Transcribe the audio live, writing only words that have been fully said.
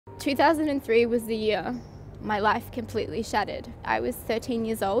2003 was the year my life completely shattered. I was 13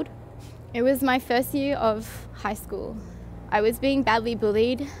 years old. It was my first year of high school. I was being badly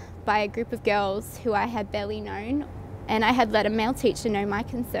bullied by a group of girls who I had barely known, and I had let a male teacher know my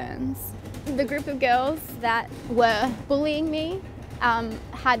concerns. The group of girls that were bullying me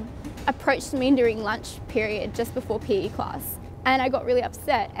had approached me during lunch period just before PE class. And I got really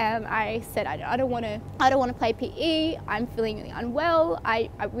upset and I said, I don't want to play PE, I'm feeling really unwell,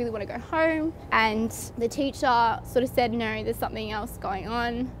 I really want to go home. And the teacher sort of said, no, there's something else going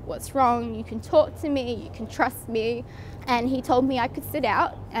on, what's wrong, you can talk to me, you can trust me. And he told me I could sit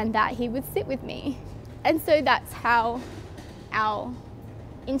out and that he would sit with me. And so that's how our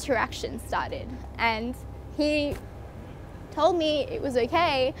interaction started. And he told me it was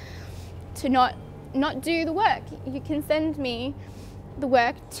okay to not do the work. You can send me the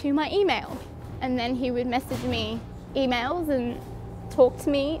work to my email. And then he would message me emails and talk to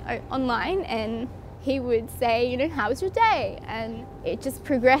me online, and he would say, you know, how was your day? And it just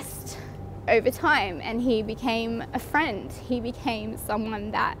progressed over time, and he became a friend. He became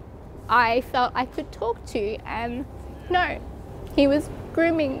someone that I felt I could talk to, and no, he was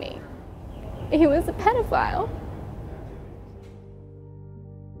grooming me. He was a pedophile.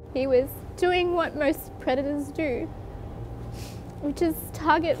 He was doing what most predators do, which is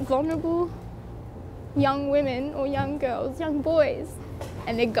target vulnerable young women or young girls, young boys,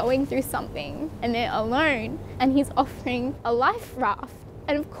 and they're going through something and they're alone, and he's offering a life raft.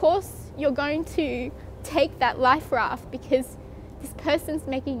 And of course you're going to take that life raft because this person's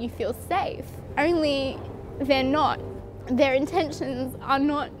making you feel safe. Only they're not. Their intentions are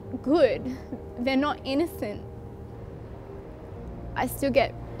not good. They're not innocent. I still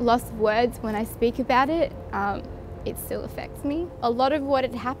get loss of words when I speak about it. It still affects me. A lot of what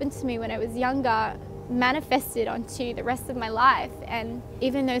had happened to me when I was younger manifested onto the rest of my life, and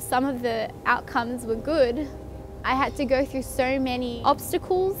even though some of the outcomes were good, I had to go through so many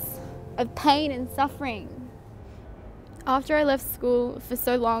obstacles of pain and suffering. After I left school, for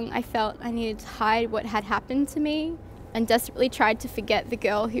so long I felt I needed to hide what had happened to me and desperately tried to forget the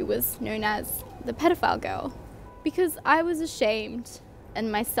girl who was known as the pedophile girl. Because I was ashamed and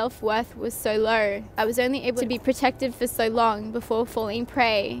my self-worth was so low, I was only able to be protected for so long before falling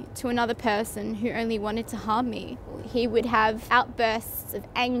prey to another person who only wanted to harm me. He would have outbursts of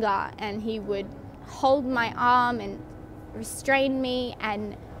anger and he would hold my arm and restrain me,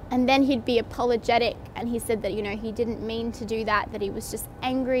 and then he'd be apologetic, and he said that, you know, he didn't mean to do that, that he was just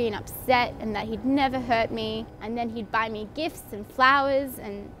angry and upset and that he'd never hurt me. And then he'd buy me gifts and flowers,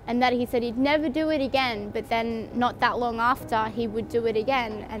 and that he said he'd never do it again, but then not that long after he would do it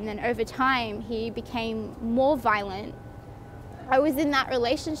again. And then over time he became more violent. I was in that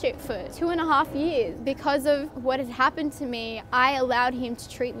relationship for 2.5 years. Because of what had happened to me, I allowed him to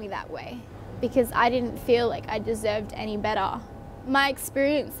treat me that way because I didn't feel like I deserved any better. My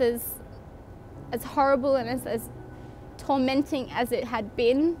experience, as horrible and as tormenting as it had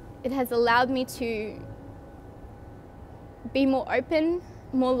been, it has allowed me to be more open,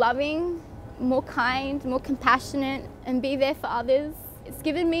 more loving, more kind, more compassionate, and be there for others. It's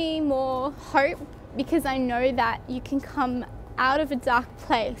given me more hope because I know that you can come out of a dark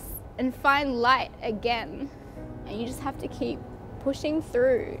place and find light again, and you just have to keep pushing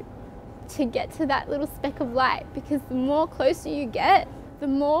through to get to that little speck of light, because the more closer you get, the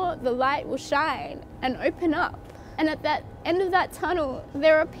more the light will shine and open up. And at that end of that tunnel,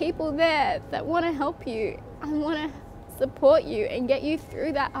 there are people there that want to help you and want to support you and get you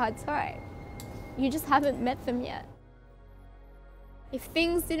through that hard time. You just haven't met them yet. If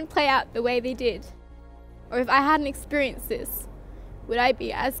things didn't play out the way they did, or if I hadn't experienced this, would I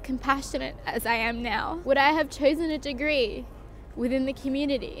be as compassionate as I am now? Would I have chosen a degree within the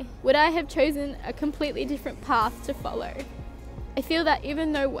community? Would I have chosen a completely different path to follow? I feel that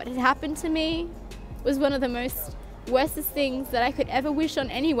even though what had happened to me was one of the most worstest things that I could ever wish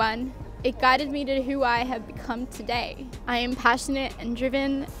on anyone, it guided me to who I have become today. I am passionate and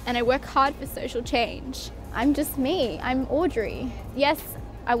driven, and I work hard for social change. I'm just me. I'm Audrey. Yes,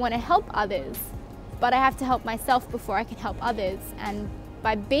 I want to help others, but I have to help myself before I can help others, and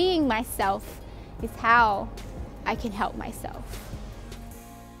by being myself is how I can help myself.